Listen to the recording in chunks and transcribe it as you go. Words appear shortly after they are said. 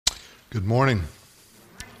Good morning.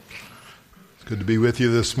 It's good to be with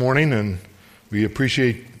you this morning, and we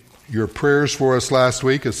appreciate your prayers for us last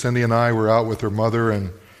week as Cindy and I were out with her mother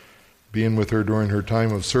and being with her during her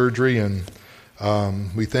time of surgery. And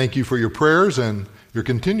we thank you for your prayers and your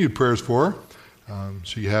continued prayers for her.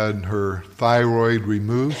 She had her thyroid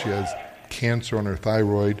removed. She has cancer on her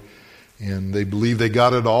thyroid, and they believe they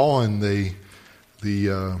got it all, and the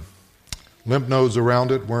lymph nodes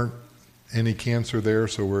around it weren't any cancer there,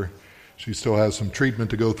 so she still has some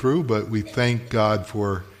treatment to go through, but we thank God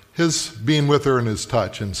for His being with her and His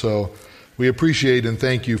touch. And so we appreciate and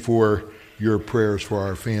thank you for your prayers for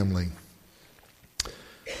our family.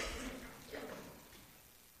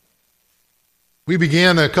 We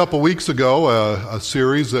began a couple weeks ago a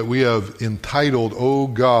series that we have entitled, "Oh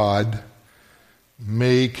God,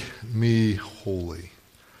 Make Me Holy."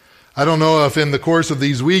 I don't know if in the course of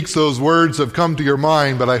these weeks those words have come to your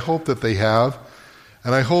mind, but I hope that they have.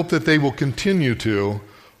 And I hope that they will continue to.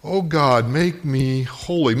 Oh God, make me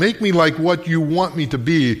holy. Make me like what you want me to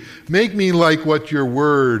be. Make me like what your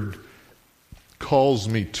word calls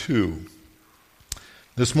me to.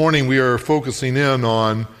 This morning we are focusing in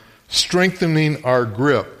on strengthening our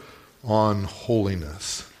grip on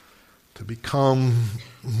holiness, to become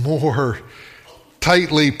more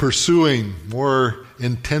tightly pursuing, more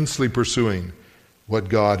intensely pursuing what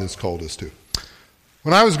God has called us to.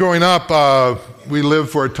 When I was growing up, we lived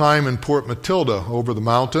for a time in Port Matilda over the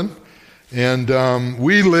mountain, and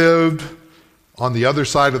we lived on the other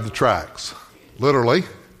side of the tracks, literally.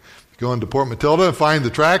 Go into Port Matilda, find the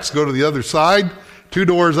tracks, go to the other side, 2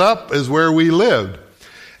 doors up is where we lived.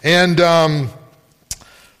 And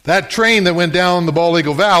that train that went down the Bald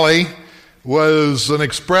Eagle Valley was an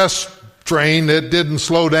express train that didn't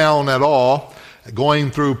slow down at all. Going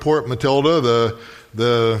through Port Matilda,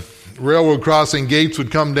 the railroad crossing gates would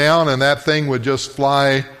come down and that thing would just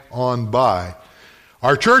fly on by.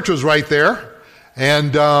 Our church was right there,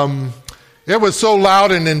 and it was so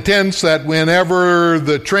loud and intense that whenever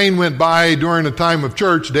the train went by during the time of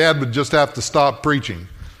church, Dad would just have to stop preaching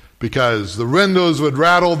because the windows would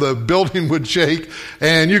rattle, the building would shake,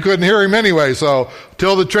 and you couldn't hear him anyway. So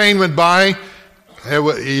till the train went by,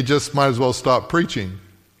 he just might as well stop preaching.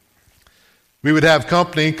 We would have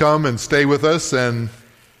company come and stay with us, and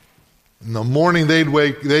in the morning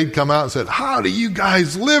they'd come out and said, "How do you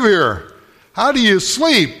guys live here? How do you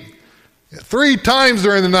sleep?" 3 times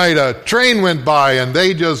during the night a train went by and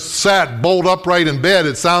they just sat bolt upright in bed.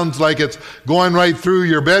 It sounds like it's going right through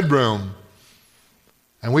your bedroom.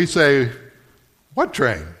 And we say, "What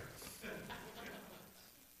train?"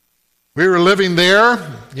 We were living there.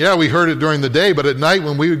 Yeah, we heard it during the day, but at night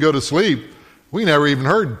when we would go to sleep, we never even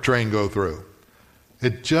heard the train go through.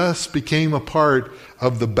 It just became a part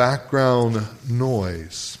of the background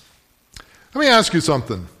noise. Let me ask you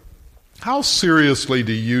something. How seriously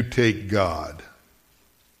do you take God?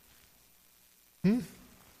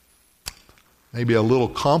 Maybe a little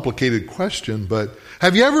complicated question, but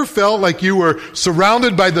have you ever felt like you were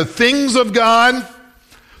surrounded by the things of God?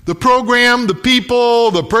 The program, the people,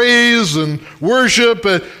 the praise and worship,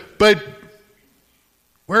 but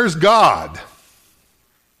where's God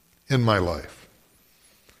in my life?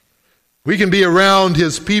 We can be around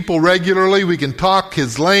His people regularly. We can talk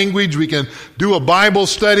His language. We can do a Bible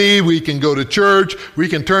study. We can go to church. We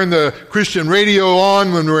can turn the Christian radio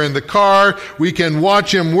on when we're in the car. We can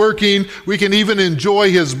watch Him working. We can even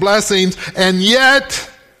enjoy His blessings and yet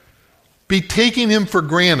be taking Him for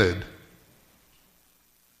granted.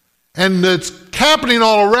 And it's happening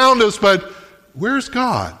all around us, but where's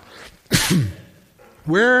God?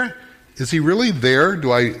 Where is He really there?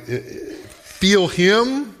 Do I feel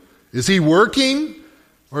Him? Is He working,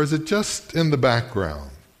 or is it just in the background?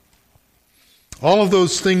 All of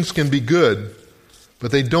those things can be good,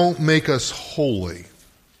 but they don't make us holy.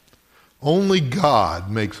 Only God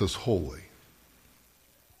makes us holy.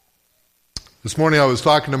 This morning I was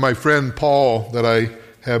talking to my friend Paul that I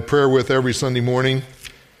have prayer with every Sunday morning,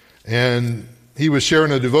 and he was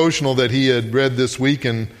sharing a devotional that he had read this week,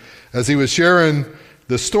 and as he was sharing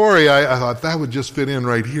the story, I thought that would just fit in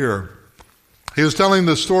right here. He was telling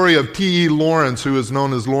the story of T.E. Lawrence, who is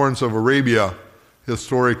known as Lawrence of Arabia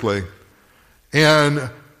historically. And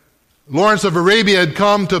Lawrence of Arabia had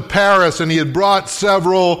come to Paris, and he had brought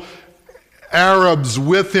several Arabs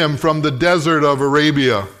with him from the desert of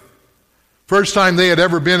Arabia. First time they had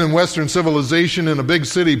ever been in Western civilization in a big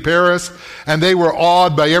city, Paris, and they were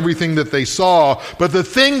awed by everything that they saw. But the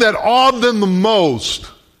thing that awed them the most,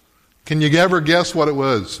 can you ever guess what it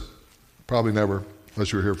was? Probably never.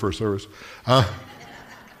 Unless you were here first service.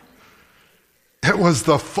 It was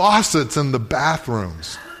the faucets in the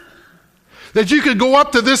bathrooms. That you could go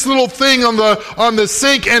up to this little thing on the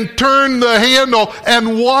sink and turn the handle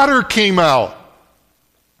and water came out.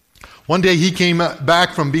 One day he came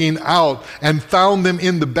back from being out and found them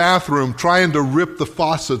in the bathroom trying to rip the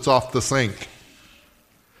faucets off the sink.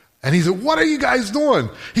 And he said, "What are you guys doing?"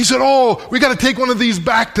 He said, "Oh, we got to take one of these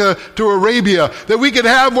back to Arabia. That we could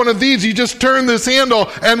have one of these. You just turn this handle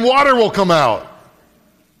and water will come out."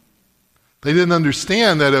 They didn't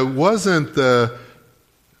understand that it wasn't the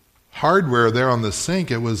hardware there on the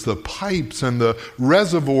sink. It was the pipes and the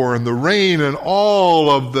reservoir and the rain and all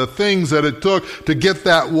of the things that it took to get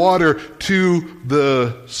that water to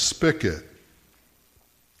the spigot.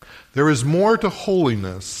 There is more to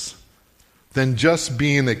holiness than just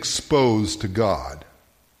being exposed to God.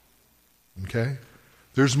 Okay?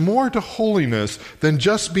 There's more to holiness than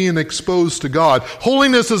just being exposed to God.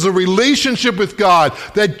 Holiness is a relationship with God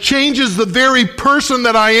that changes the very person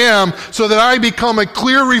that I am so that I become a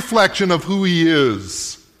clear reflection of who He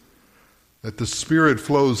is. That the Spirit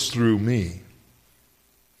flows through me.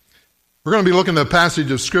 We're going to be looking at a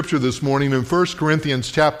passage of Scripture this morning in 1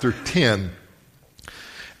 Corinthians chapter 10.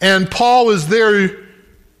 And Paul is there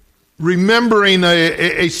remembering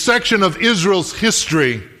a section of Israel's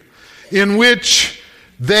history in which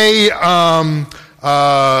they had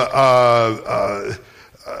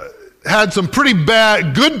some pretty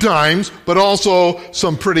good times, but also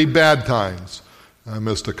some pretty bad times. I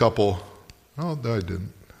missed a couple. Oh, no, I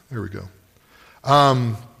didn't. There we go.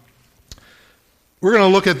 We're going to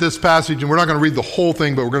look at this passage, and we're not going to read the whole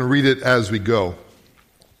thing, but we're going to read it as we go.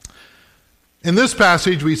 In this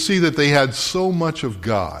passage, we see that they had so much of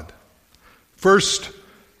God. 1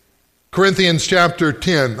 Corinthians chapter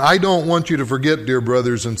 10. I don't want you to forget, dear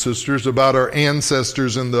brothers and sisters, about our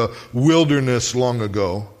ancestors in the wilderness long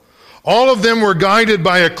ago. All of them were guided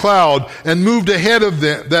by a cloud and moved ahead of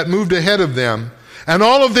them, and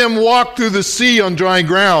all of them walked through the sea on dry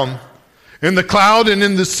ground. In the cloud and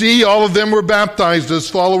in the sea, all of them were baptized as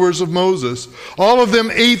followers of Moses. All of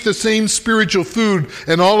them ate the same spiritual food,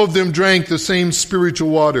 and all of them drank the same spiritual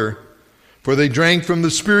water. For they drank from the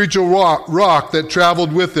spiritual rock that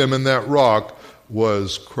traveled with them, and that rock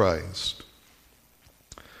was Christ.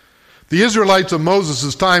 The Israelites of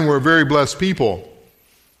Moses' time were a very blessed people.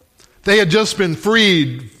 They had just been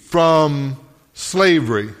freed from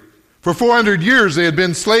slavery. For 400 years they had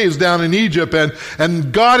been slaves down in Egypt,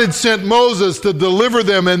 and God had sent Moses to deliver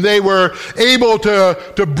them, and they were able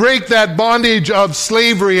to break that bondage of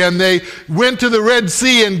slavery, and they went to the Red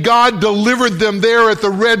Sea, and God delivered them there at the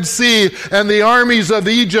Red Sea, and the armies of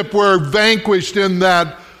Egypt were vanquished in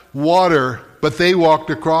that water, but they walked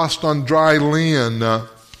across on dry land.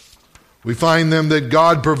 We find them that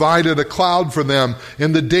God provided a cloud for them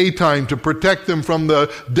in the daytime to protect them from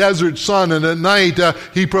the desert sun, and at night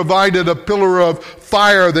He provided a pillar of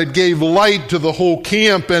fire that gave light to the whole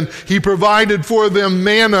camp, and He provided for them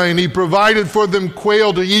manna, and He provided for them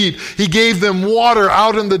quail to eat. He gave them water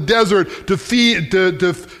out in the desert to feed,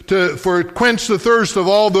 for quench the thirst of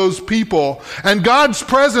all those people. And God's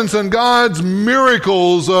presence and God's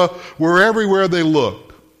miracles were everywhere they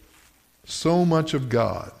looked. So much of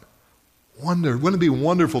God. Wouldn't it be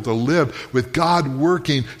wonderful to live with God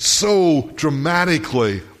working so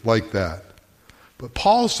dramatically like that? But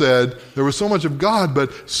Paul said there was so much of God,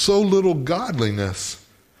 but so little godliness.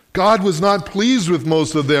 God was not pleased with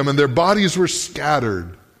most of them, and their bodies were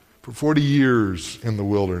scattered for 40 years in the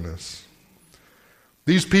wilderness.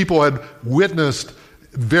 These people had witnessed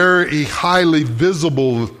very highly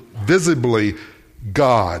visibly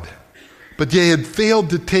God, but they had failed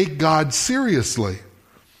to take God seriously.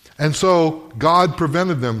 And so God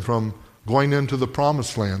prevented them from going into the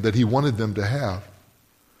promised land that He wanted them to have.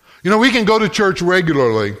 You know, we can go to church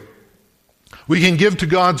regularly. We can give to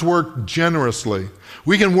God's work generously.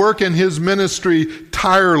 We can work in His ministry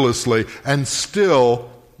tirelessly and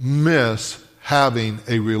still miss having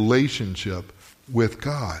a relationship with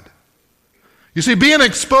God. You see, being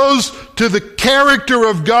exposed to the character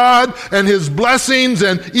of God and His blessings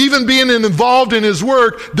and even being involved in His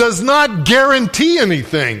work does not guarantee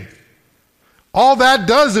anything. All that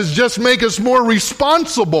does is just make us more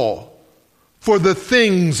responsible for the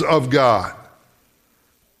things of God.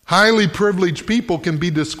 Highly privileged people can be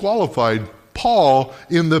disqualified. Paul,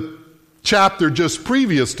 in the chapter just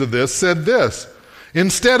previous to this, said this: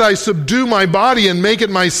 "Instead, I subdue my body and make it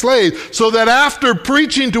my slave, so that after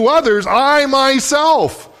preaching to others, I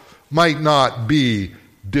myself might not be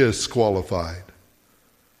disqualified."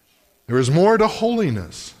 There is more to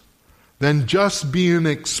holiness than just being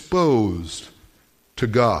exposed to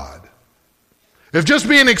God. If just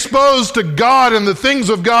being exposed to God and the things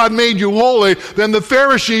of God made you holy, then the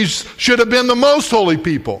Pharisees should have been the most holy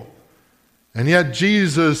people. And yet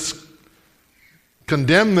Jesus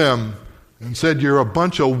condemned them and said, you're a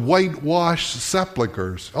bunch of whitewashed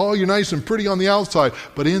sepulchres. Oh, you're nice and pretty on the outside,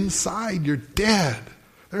 but inside you're dead.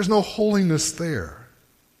 There's no holiness there.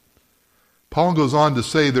 Paul goes on to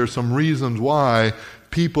say there's some reasons why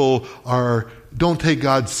people don't take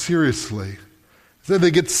God seriously. So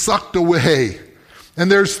they get sucked away.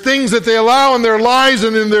 And there's things that they allow in their lives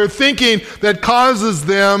and in their thinking that causes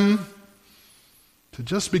them to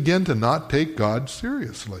just begin to not take God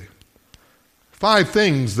seriously. 5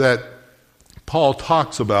 things that Paul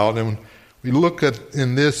talks about, and we look at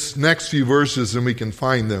in this next few verses and we can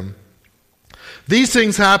find them. These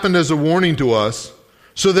things happened as a warning to us,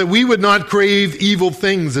 so that we would not crave evil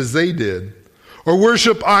things as they did, or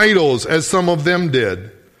worship idols as some of them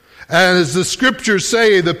did. As the scriptures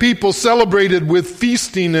say, the people celebrated with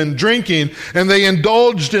feasting and drinking, and they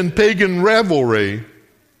indulged in pagan revelry.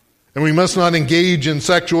 And we must not engage in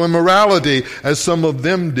sexual immorality as some of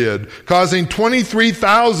them did, causing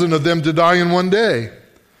 23,000 of them to die in one day.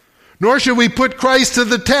 Nor should we put Christ to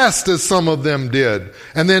the test as some of them did,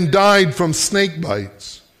 and then died from snake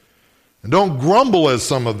bites. And don't grumble as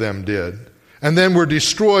some of them did, and then were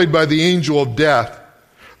destroyed by the angel of death.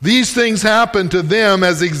 These things happened to them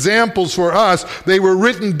as examples for us. They were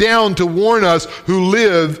written down to warn us who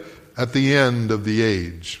live at the end of the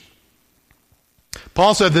age.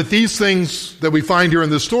 Paul said that these things that we find here in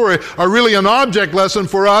this story are really an object lesson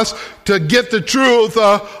for us to get the truth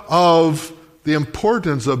of the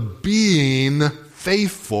importance of being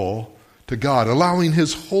faithful to God, allowing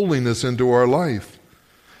His holiness into our life.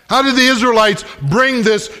 How did the Israelites bring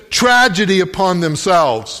this tragedy upon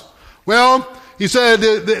themselves? Well, he said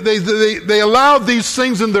they allowed these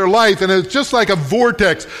things in their life, and it's just like a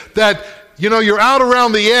vortex that, you're out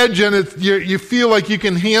around the edge and you feel like you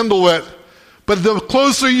can handle it. But the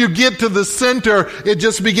closer you get to the center, it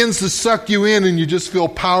just begins to suck you in and you just feel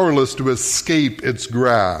powerless to escape its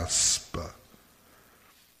grasp.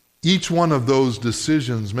 Each one of those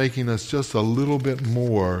decisions making us just a little bit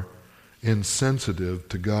more insensitive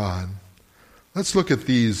to God. Let's look at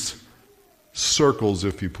these circles,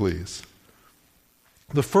 if you please.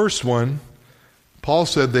 The first one, Paul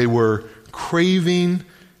said they were craving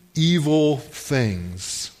evil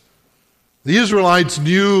things. The Israelites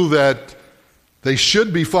knew that they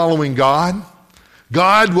should be following God.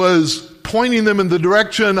 God was pointing them in the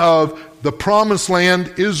direction of the promised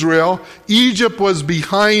land, Israel. Egypt was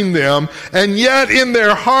behind them. And yet in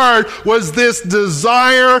their heart was this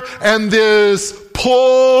desire and this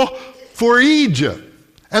pull for Egypt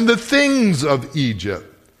and the things of Egypt.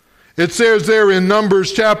 It says there in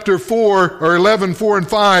Numbers chapter 4 or 11, 4 and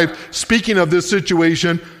 5, speaking of this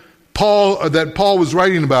situation, that Paul was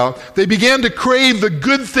writing about, they began to crave the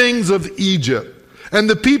good things of Egypt. And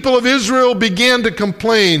the people of Israel began to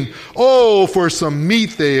complain. Oh, for some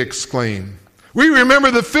meat, they exclaimed. We remember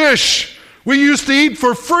the fish we used to eat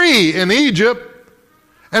for free in Egypt.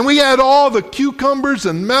 And we had all the cucumbers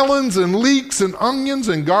and melons and leeks and onions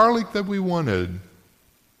and garlic that we wanted.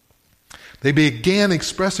 They began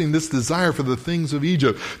expressing this desire for the things of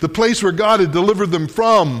Egypt, the place where God had delivered them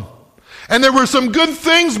from. And there were some good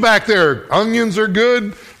things back there. Onions are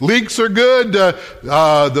good. Leeks are good.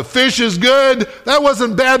 The fish is good. That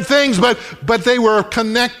wasn't bad things, but they were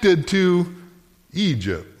connected to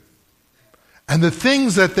Egypt. And the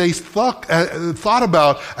things that they thought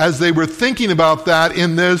about as they were thinking about that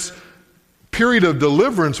in this period of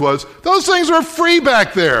deliverance was, those things were free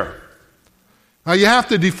back there. Now you have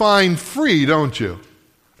to define free, don't you?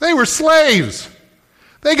 They were slaves.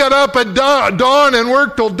 They got up at dawn and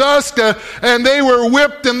worked till dusk, and they were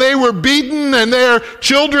whipped and they were beaten and their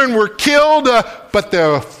children were killed, but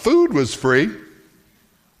their food was free.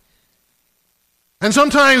 And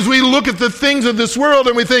sometimes we look at the things of this world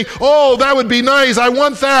and we think, oh, that would be nice. I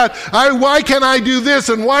want that. Why can't I do this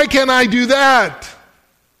and why can't I do that?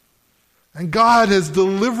 And God has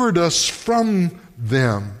delivered us from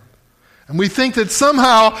them. And we think that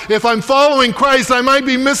somehow, if I'm following Christ, I might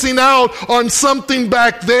be missing out on something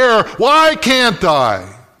back there. Why can't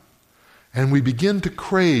I? And we begin to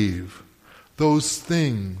crave those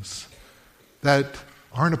things that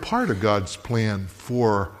aren't a part of God's plan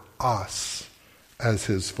for us as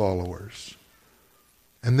His followers.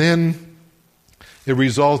 And then it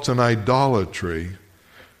results in idolatry.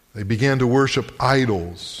 They began to worship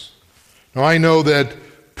idols. Now I know that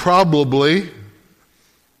probably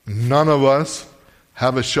none of us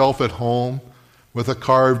have a shelf at home with a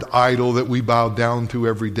carved idol that we bow down to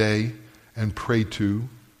every day and pray to.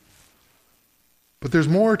 But there's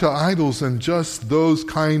more to idols than just those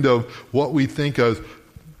kind of what we think of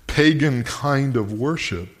pagan kind of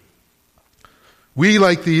worship. We,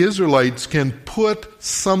 like the Israelites, can put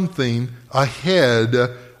something ahead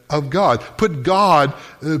of God.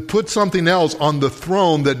 Put something else on the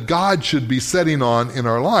throne that God should be sitting on in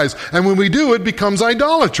our lives. And when we do, it becomes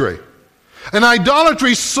idolatry. And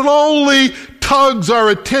idolatry slowly tugs our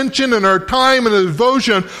attention and our time and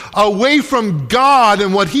devotion away from God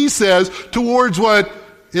and what He says towards what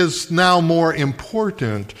is now more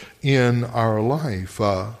important in our life.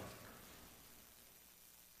 When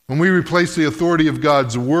we replace the authority of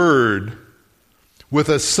God's Word with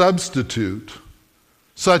a substitute,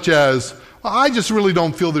 such as, well, I just really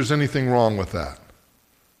don't feel there's anything wrong with that.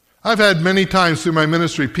 I've had many times through my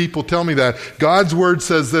ministry people tell me that God's Word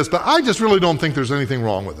says this, but I just really don't think there's anything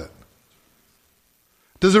wrong with it.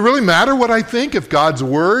 Does it really matter what I think if God's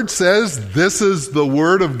Word says this is the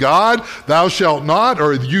Word of God, thou shalt not,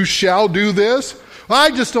 or you shall do this? Well,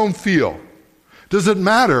 I just don't feel. Does it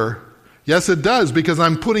matter? Yes, it does, because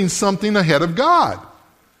I'm putting something ahead of God.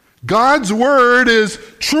 God's Word is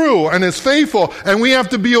true and is faithful, and we have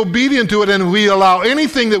to be obedient to it, and if we allow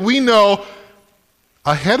anything that we know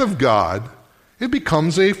ahead of God, it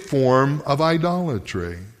becomes a form of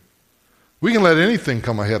idolatry. We can let anything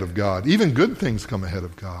come ahead of God. Even good things come ahead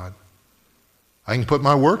of God. I can put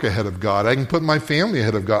my work ahead of God. I can put my family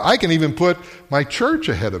ahead of God. I can even put my church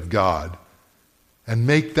ahead of God and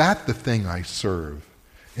make that the thing I serve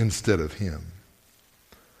instead of Him.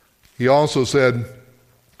 He also said,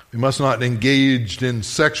 we must not engage in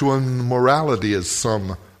sexual immorality as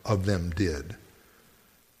some of them did.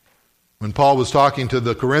 When Paul was talking to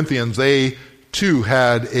the Corinthians, they too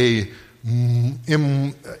had a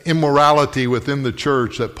immorality within the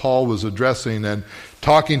church that Paul was addressing and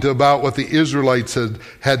talking about what the Israelites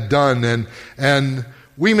had done. And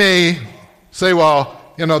we may say, well,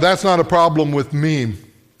 that's not a problem with me.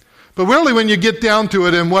 But really when you get down to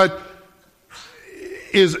it, and what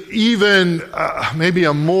is even maybe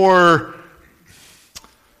a more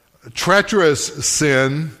treacherous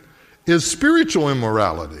sin is spiritual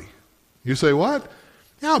immorality. You say, what?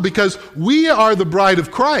 Yeah, because we are the bride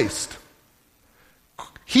of Christ.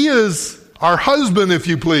 He is our husband, if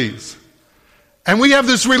you please. And we have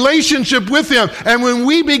this relationship with Him. And when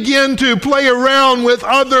we begin to play around with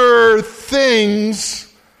other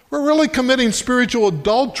things, we're really committing spiritual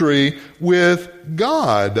adultery with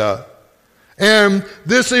God. And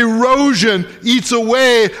this erosion eats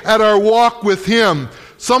away at our walk with Him.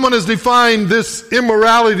 Someone has defined this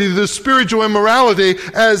immorality, this spiritual immorality,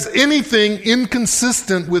 as anything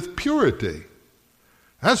inconsistent with purity.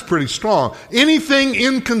 That's pretty strong. Anything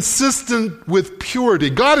inconsistent with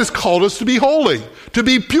purity. God has called us to be holy, to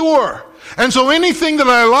be pure. And so anything that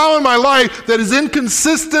I allow in my life that is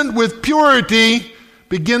inconsistent with purity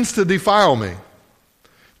begins to defile me.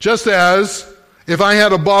 Just as if I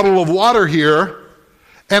had a bottle of water here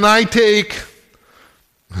and I take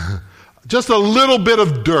just a little bit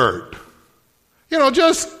of dirt,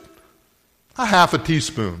 just a half a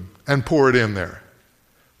teaspoon, and pour it in there.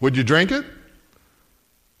 Would you drink it?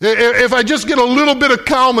 If I just get a little bit of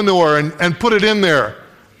cow manure and put it in there,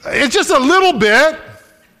 it's just a little bit,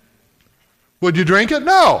 would you drink it?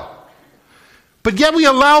 No. But yet we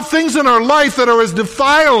allow things in our life that are as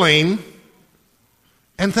defiling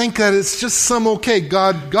and think that it's just some okay.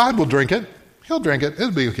 God will drink it. He'll drink it.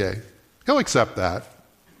 It'll be okay. He'll accept that.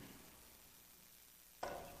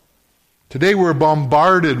 Today we're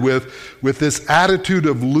bombarded with this attitude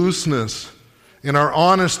of looseness in our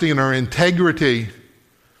honesty and our integrity,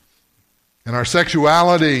 in our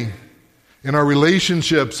sexuality, in our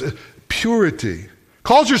relationships, purity.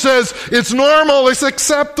 Culture says it's normal, it's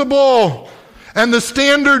acceptable, and the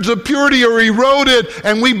standards of purity are eroded,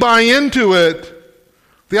 and we buy into it.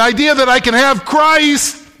 The idea that I can have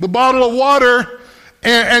Christ, the bottle of water,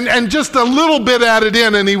 and just a little bit added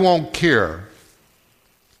in and He won't care.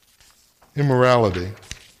 Immorality.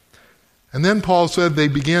 And then Paul said they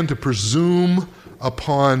began to presume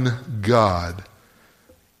upon God.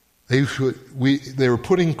 They were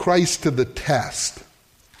putting Christ to the test,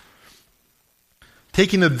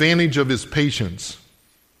 taking advantage of His patience,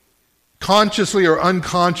 consciously or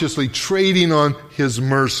unconsciously trading on His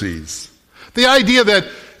mercies. The idea that,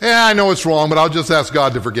 I know it's wrong, but I'll just ask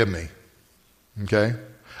God to forgive me. Okay?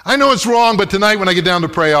 I know it's wrong, but tonight when I get down to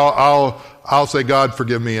pray, I'll say, God,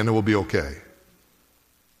 forgive me, and it will be okay.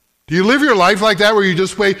 Do you live your life like that, where you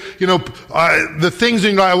just wait, the things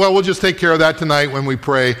in your life, well, we'll just take care of that tonight when we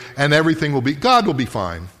pray, and God will be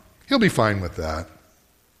fine. He'll be fine with that.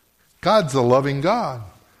 God's a loving God.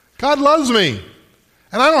 God loves me.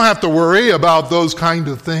 And I don't have to worry about those kind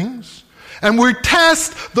of things. And we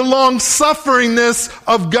test the long-sufferingness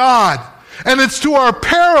of God. And it's to our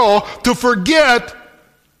peril to forget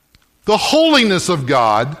the holiness of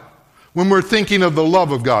God when we're thinking of the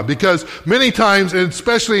love of God. Because many times, and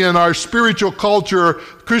especially in our spiritual culture,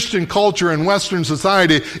 Christian culture in Western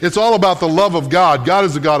society, it's all about the love of God. God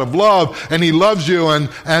is a God of love, and He loves you,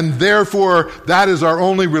 and therefore that is our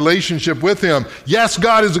only relationship with Him. Yes,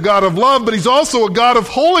 God is a God of love, but He's also a God of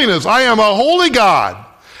holiness. I am a holy God,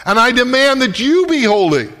 and I demand that you be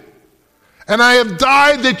holy. And I have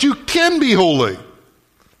died that you can be holy.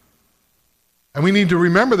 And we need to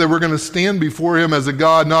remember that we're going to stand before Him as a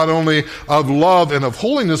God not only of love and of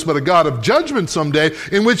holiness, but a God of judgment someday,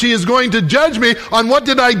 in which He is going to judge me on what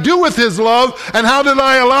did I do with His love, and how did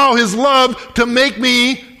I allow His love to make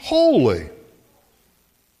me holy.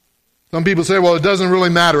 Some people say, well, it doesn't really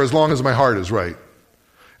matter as long as my heart is right.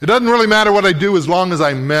 It doesn't really matter what I do as long as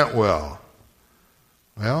I meant well.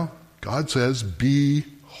 Well, God says, be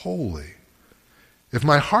holy. If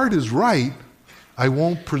my heart is right, I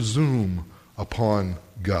won't presume upon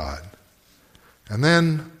God. And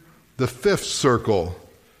then the fifth circle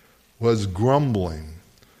was grumbling.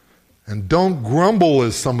 And don't grumble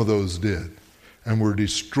as some of those did, and were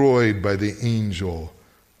destroyed by the angel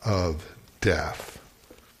of death.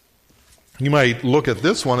 You might look at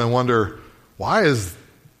this one and wonder, why is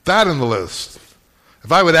that in the list?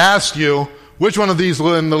 If I would ask you, which one of these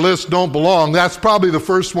in the list don't belong, that's probably the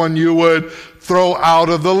first one you would throw out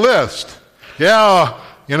of the list. Yeah,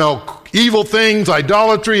 evil things,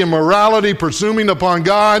 idolatry, immorality, presuming upon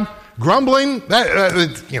God, grumbling,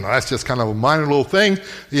 that's just kind of a minor little thing.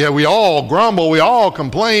 Yeah, we all grumble, we all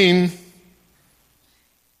complain.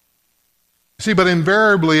 See, but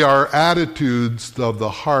invariably our attitudes of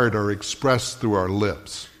the heart are expressed through our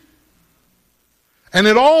lips. And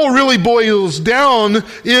it all really boils down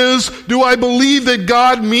is, do I believe that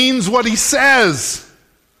God means what He says?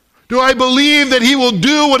 Do I believe that He will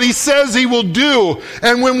do what He says He will do?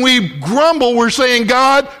 And when we grumble, we're saying,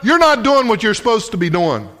 God, you're not doing what you're supposed to be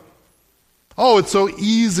doing. Oh, it's so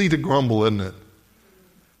easy to grumble, isn't it?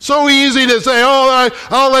 So easy to say,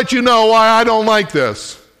 I'll let you know why I don't like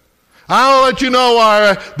this. I'll let you know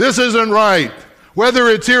why this isn't right. Whether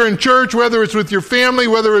it's here in church, whether it's with your family,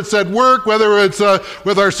 whether it's at work, whether it's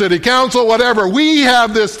with our city council, whatever. We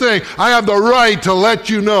have this thing. I have the right to let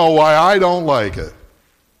you know why I don't like it.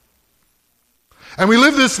 And we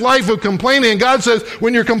live this life of complaining, and God says,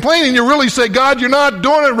 when you're complaining, you really say, God, you're not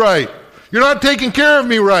doing it right. You're not taking care of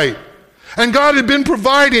me right. And God had been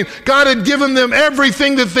providing. God had given them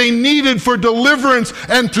everything that they needed for deliverance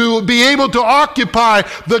and to be able to occupy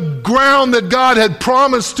the ground that God had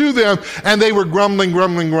promised to them. And they were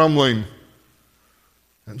grumbling.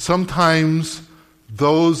 And sometimes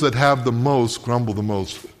those that have the most grumble the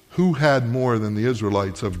most. Who had more than the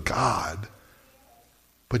Israelites of God?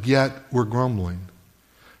 But yet we're grumbling.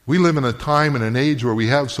 We live in a time and an age where we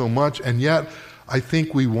have so much, and yet I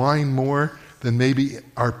think we whine more than maybe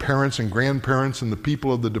our parents and grandparents and the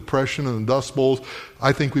people of the Depression and the Dust Bowls.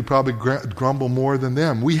 I think we probably grumble more than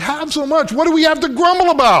them. We have so much. What do we have to grumble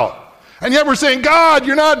about? And yet we're saying, God,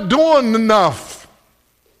 you're not doing enough.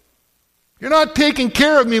 You're not taking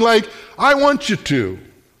care of me like I want you to.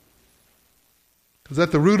 Because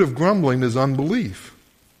at the root of grumbling is unbelief.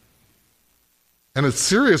 And it's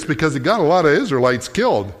serious because it got a lot of Israelites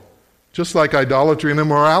killed, just like idolatry and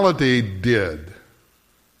immorality did.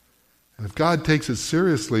 And if God takes it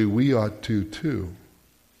seriously, we ought to too.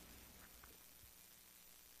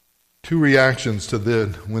 Two reactions to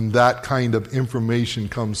when that kind of information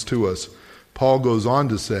comes to us. Paul goes on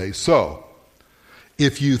to say, so,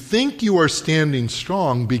 if you think you are standing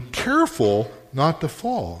strong, be careful not to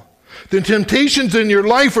fall. The temptations in your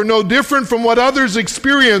life are no different from what others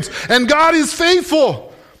experience, and God is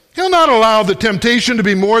faithful. He'll not allow the temptation to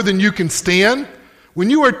be more than you can stand. When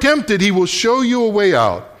you are tempted, He will show you a way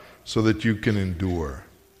out so that you can endure.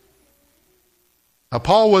 Now,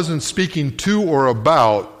 Paul wasn't speaking to or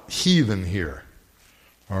about heathen here.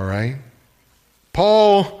 All right?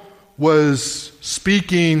 Paul was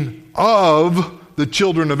speaking of the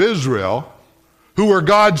children of Israel, who were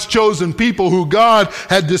God's chosen people, who God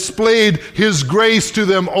had displayed His grace to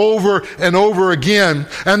them over and over again.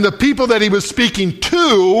 And the people that he was speaking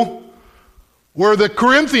to were the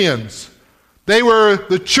Corinthians. They were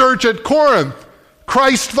the church at Corinth,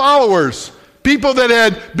 Christ followers, people that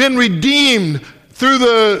had been redeemed through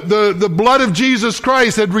the blood of Jesus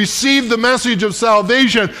Christ, had received the message of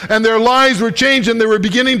salvation, and their lives were changed, and they were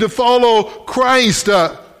beginning to follow Christ.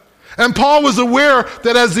 And Paul was aware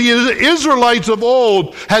that as the Israelites of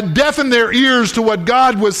old had deafened their ears to what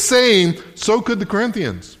God was saying, so could the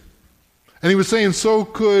Corinthians. And he was saying, so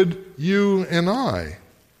could you and I.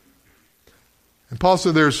 And Paul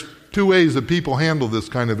said there's two ways that people handle this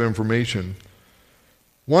kind of information.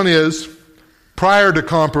 One is, prior to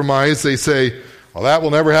compromise, they say, well, that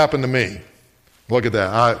will never happen to me. Look at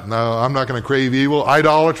that. No, I'm not going to crave evil.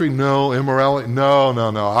 Idolatry? No. Immorality? No.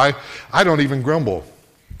 I don't even grumble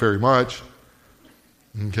very much.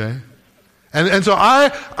 Okay? And so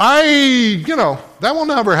that will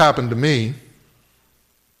never happen to me.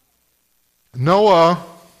 Noah,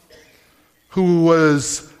 who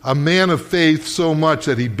was a man of faith so much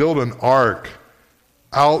that he built an ark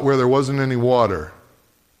out where there wasn't any water,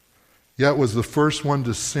 yet was the first one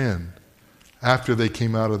to sin after they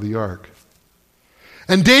came out of the ark.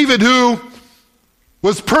 And David, who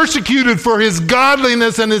was persecuted for his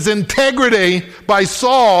godliness and his integrity by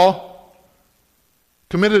Saul,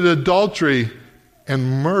 committed adultery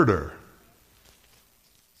and murder.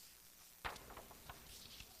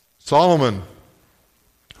 Solomon,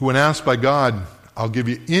 who when asked by God, I'll give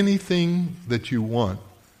you anything that you want,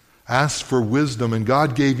 asked for wisdom, and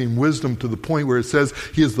God gave him wisdom to the point where it says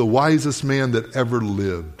he is the wisest man that ever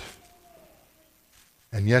lived.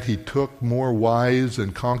 And yet he took more wives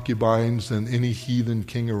and concubines than any heathen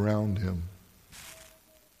king around him.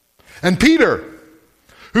 And Peter,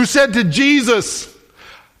 who said to Jesus,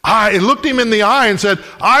 he looked him in the eye and said,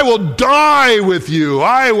 I will die with you.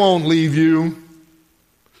 I won't leave you.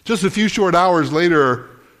 Just a few short hours later,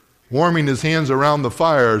 warming his hands around the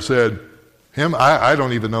fire, said, I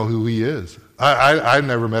don't even know who he is. I've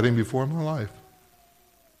never met him before in my life.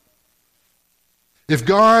 If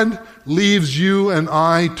God leaves you and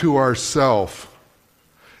I to ourselves,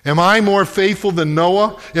 am I more faithful than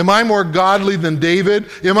Noah? Am I more godly than David?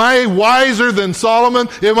 Am I wiser than Solomon?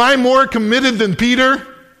 Am I more committed than Peter?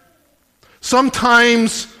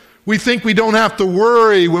 Sometimes we think we don't have to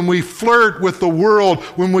worry when we flirt with the world,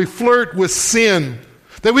 when we flirt with sin,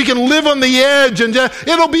 that we can live on the edge and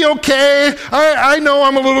it'll be okay. I know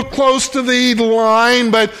I'm a little close to the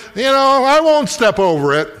line, but I won't step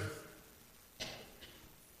over it.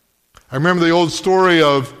 I remember the old story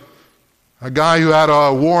of a guy who had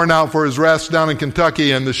a warrant out for his arrest down in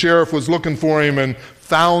Kentucky, and the sheriff was looking for him and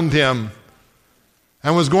found him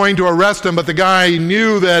and was going to arrest him, but the guy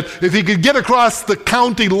knew that if he could get across the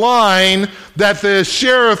county line, that the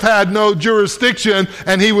sheriff had no jurisdiction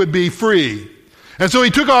and he would be free. And so he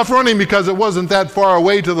took off running because it wasn't that far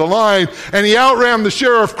away to the line, and he outran the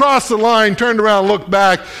sheriff, crossed the line, turned around, looked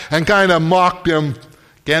back, and kind of mocked him.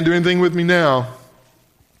 Can't do anything with me now.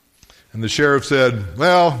 And the sheriff said,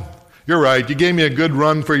 well, you're right. You gave me a good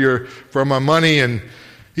run for my money. And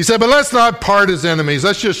he said, but let's not part as enemies.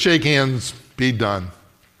 Let's just shake hands, be done.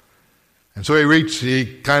 And so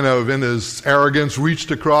he kind of, in his arrogance,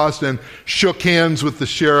 reached across and shook hands with the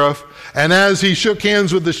sheriff. And as he shook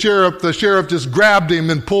hands with the sheriff just grabbed him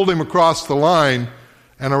and pulled him across the line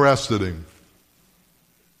and arrested him.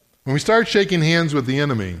 When we start shaking hands with the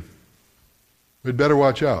enemy, we'd better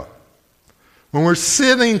watch out. When we're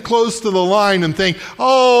sitting close to the line and think,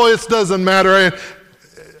 it doesn't matter.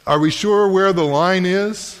 Are we sure where the line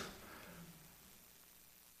is?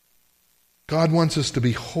 God wants us to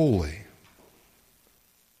be holy.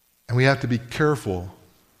 And we have to be careful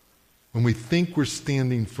when we think we're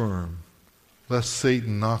standing firm, lest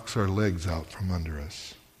Satan knocks our legs out from under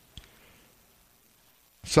us.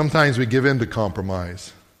 Sometimes we give in to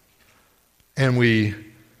compromise. And we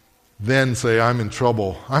then say, I'm in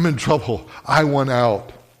trouble. I want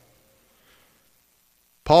out.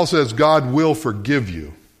 Paul says God will forgive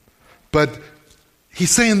you. But he's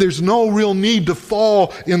saying there's no real need to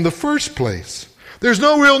fall in the first place. There's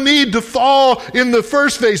no real need to fall in the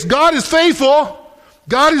first place. God is faithful.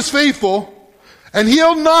 God is faithful. And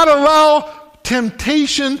he'll not allow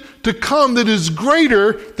temptation to come that is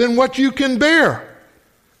greater than what you can bear.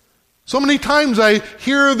 So many times I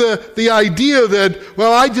hear the idea that,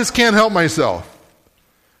 I just can't help myself.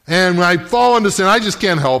 And when I fall into sin, I just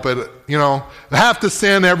can't help it. I have to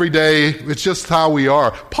sin every day. It's just how we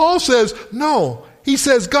are. Paul says, no. He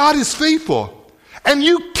says God is faithful. And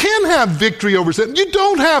you can have victory over sin. You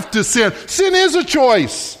don't have to sin. Sin is a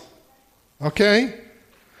choice. Okay?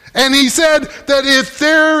 And he said that if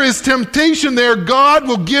there is temptation there, God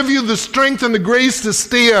will give you the strength and the grace to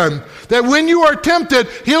stand. That when you are tempted,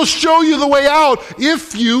 he'll show you the way out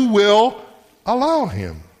if you will allow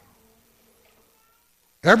him.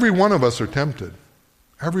 Every one of us are tempted.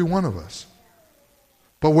 Every one of us.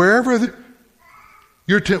 But whatever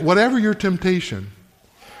your temptation,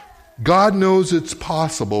 God knows it's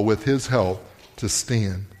possible with his help to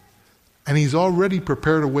stand. And he's already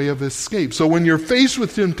prepared a way of escape. So when you're faced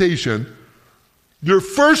with temptation, your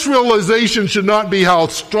first realization should not be how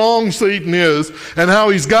strong Satan is and how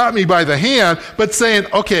he's got me by the hand, but saying,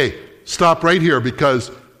 okay, stop right here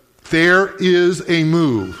because there is a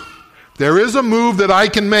move. There is a move that I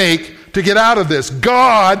can make to get out of this.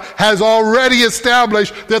 God has already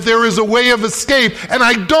established that there is a way of escape, and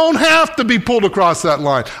I don't have to be pulled across that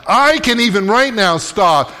line. I can even right now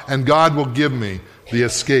stop, and God will give me the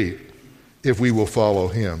escape if we will follow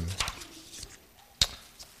him.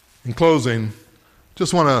 In closing,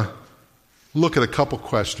 just want to look at a couple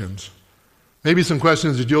questions. Maybe some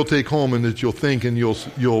questions that you'll take home and that you'll think and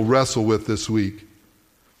you'll wrestle with this week.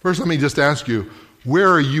 First, let me just ask you,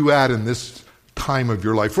 where are you at in this time of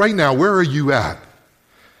your life? Right now, where are you at?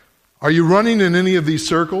 Are you running in any of these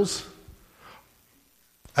circles?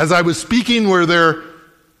 As I was speaking, were there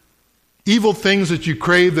evil things that you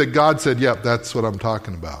crave that God said, yep, that's what I'm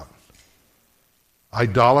talking about?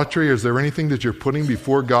 Idolatry, is there anything that you're putting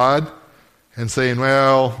before God and saying,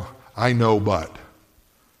 well, I know but?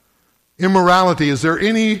 Immorality, is there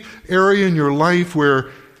any area in your life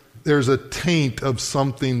where there's a taint of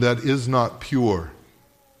something that is not pure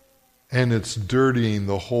and it's dirtying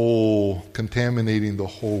the whole, contaminating the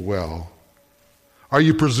whole well? Are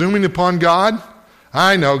you presuming upon God?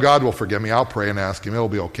 I know God will forgive me. I'll pray and ask him. It'll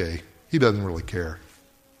be okay. He doesn't really care.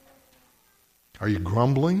 Are you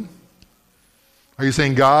grumbling? Are you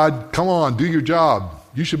saying, God, come on, do your job.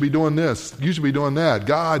 You should be doing this. You should be doing that.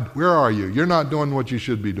 God, where are you? You're not doing what you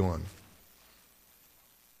should be doing.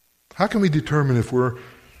 How can we determine if we're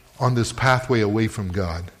on this pathway away from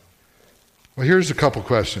God? Well, here's a couple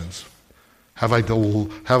questions. Have I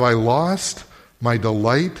lost my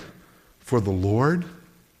delight for the Lord?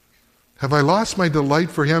 Have I lost my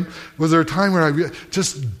delight for him? Was there a time where I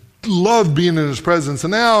just loved being in his presence,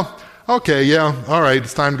 and now, okay, yeah, all right,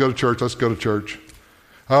 it's time to go to church. Let's go to church.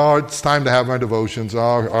 Oh, it's time to have my devotions. Oh,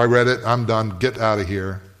 I read it. I'm done. Get out of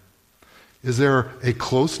here. Is there a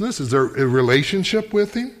closeness? Is there a relationship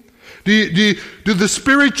with him? Do the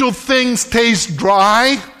spiritual things taste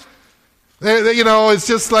dry? It's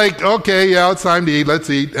just like, okay, yeah, it's time to eat. Let's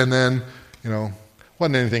eat. And then,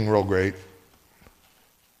 wasn't anything real great.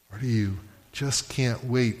 Or do you just can't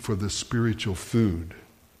wait for the spiritual food?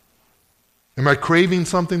 Am I craving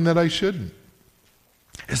something that I shouldn't?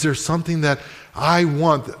 Is there something that I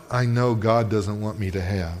want that I know God doesn't want me to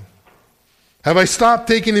have? Have I stopped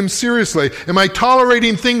taking him seriously? Am I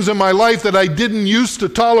tolerating things in my life that I didn't used to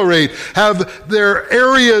tolerate? Have there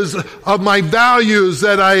areas of my values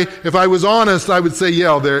that if I was honest, I would say,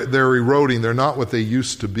 yeah, they're eroding. They're not what they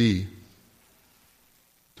used to be.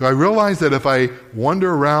 Do I realize that if I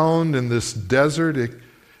wander around in this desert,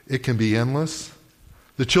 it can be endless?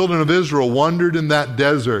 The children of Israel wandered in that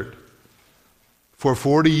desert for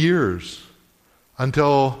 40 years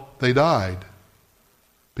until they died,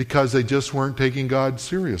 because they just weren't taking God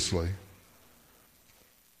seriously.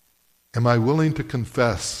 Am I willing to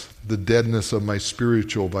confess the deadness of my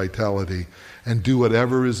spiritual vitality and do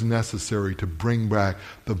whatever is necessary to bring back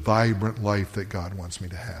the vibrant life that God wants me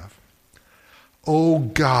to have? Oh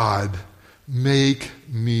God, make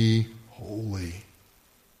me holy.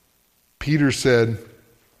 Peter said,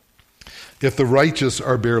 if the righteous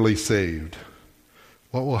are barely saved,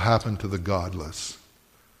 what will happen to the godless?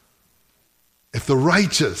 If the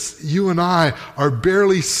righteous, you and I, are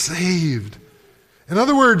barely saved. In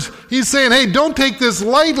other words, he's saying, hey, don't take this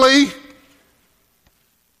lightly.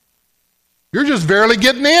 You're just barely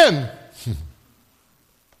getting in.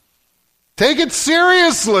 Take it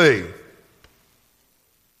seriously.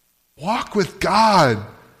 Walk with God.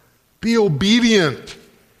 Be obedient.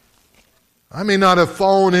 I may not have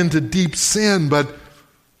fallen into deep sin, but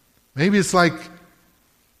maybe it's like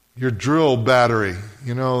your drill battery,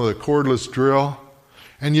 the cordless drill.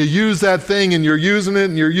 And you use that thing and you're using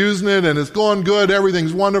it and it's going good.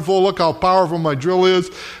 Everything's wonderful. Look how powerful my drill is.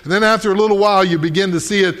 And then after a little while, you begin to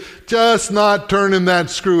see it just not turning that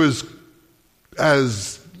screw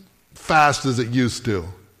as fast as it used to.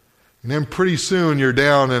 And then pretty soon you're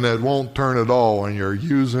down and it won't turn at all. And you're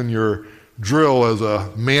using your drill as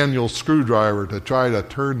a manual screwdriver to try to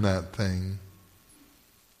turn that thing.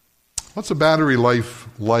 What's a battery life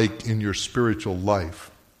like in your spiritual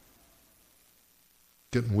life?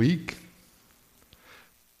 Getting weak?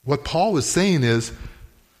 What Paul is saying is,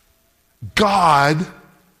 God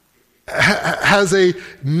has a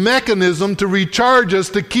mechanism to recharge us,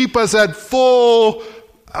 to keep us at full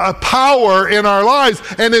power in our lives.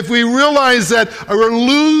 And if we realize that we're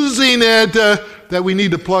losing it, that we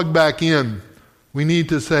need to plug back in. We need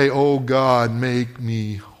to say, oh God, make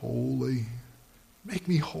me holy. Make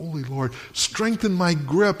me holy, Lord. Strengthen my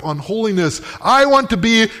grip on holiness. I want to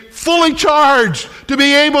be fully charged, to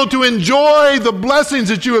be able to enjoy the blessings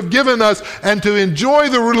that you have given us and to enjoy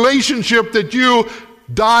the relationship that you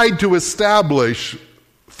died to establish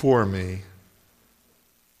for me.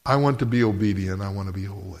 I want to be obedient. I want to be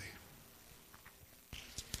holy.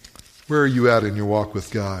 Where are you at in your walk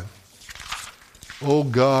with God? Oh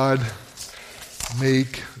God,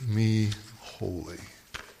 make me holy.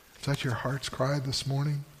 Is that your heart's cry this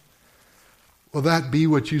morning? Will that be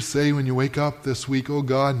what you say when you wake up this week? Oh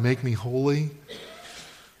God, make me holy?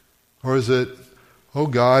 Or is it, oh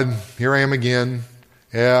God, here I am again.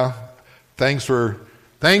 Yeah, thanks for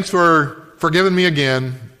forgiving me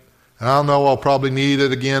again. And I'll know I'll probably need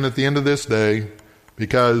it again at the end of this day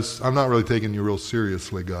because I'm not really taking you real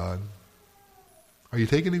seriously, God. Are you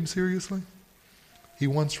taking him seriously? He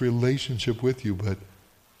wants relationship with you, but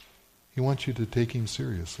he wants you to take him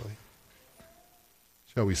seriously.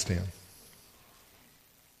 Shall we stand?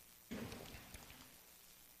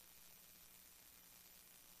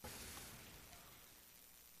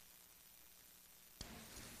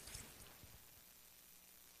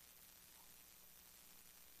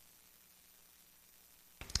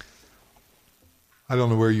 I don't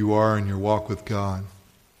know where you are in your walk with God,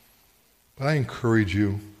 but I encourage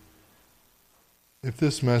you, if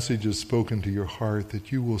this message is spoken to your heart,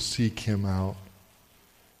 that you will seek him out.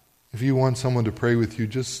 If you want someone to pray with you,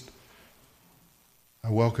 I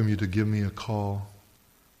welcome you to give me a call.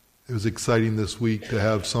 It was exciting this week to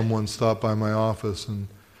have someone stop by my office and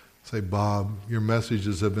say, Bob, your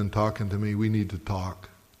messages have been talking to me. We need to talk.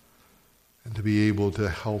 And to be able to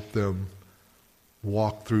help them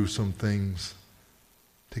walk through some things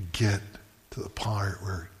to get to the part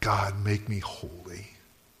where God, make me holy.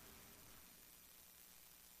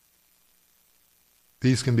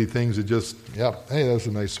 These can be things that just, hey, that's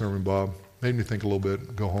a nice sermon, Bob. Made me think a little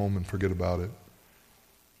bit, go home and forget about it.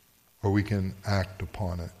 Or we can act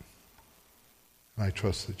upon it. And I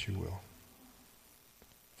trust that you will.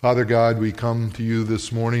 Father God, we come to you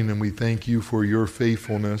this morning and we thank you for your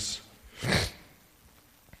faithfulness.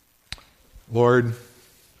 Lord,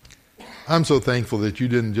 I'm so thankful that you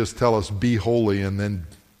didn't just tell us be holy and then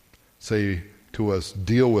say to us,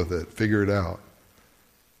 deal with it, figure it out.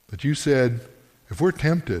 But you said, if we're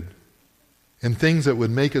tempted in things that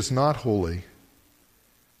would make us not holy,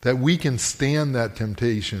 that we can stand that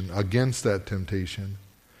temptation, against that temptation,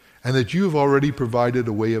 and that you have already provided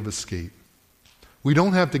a way of escape. We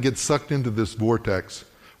don't have to get sucked into this vortex.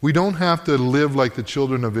 We don't have to live like the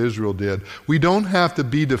children of Israel did. We don't have to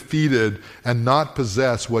be defeated and not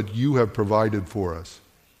possess what you have provided for us.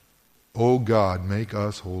 Oh God, make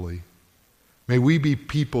us holy. May we be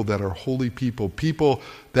people that are holy people. People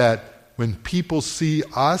that when people see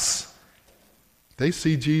us, they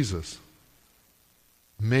see Jesus.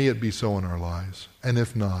 May it be so in our lives. And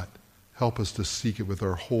if not, help us to seek it with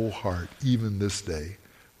our whole heart, even this day.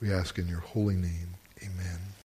 We ask in your holy name. Amen.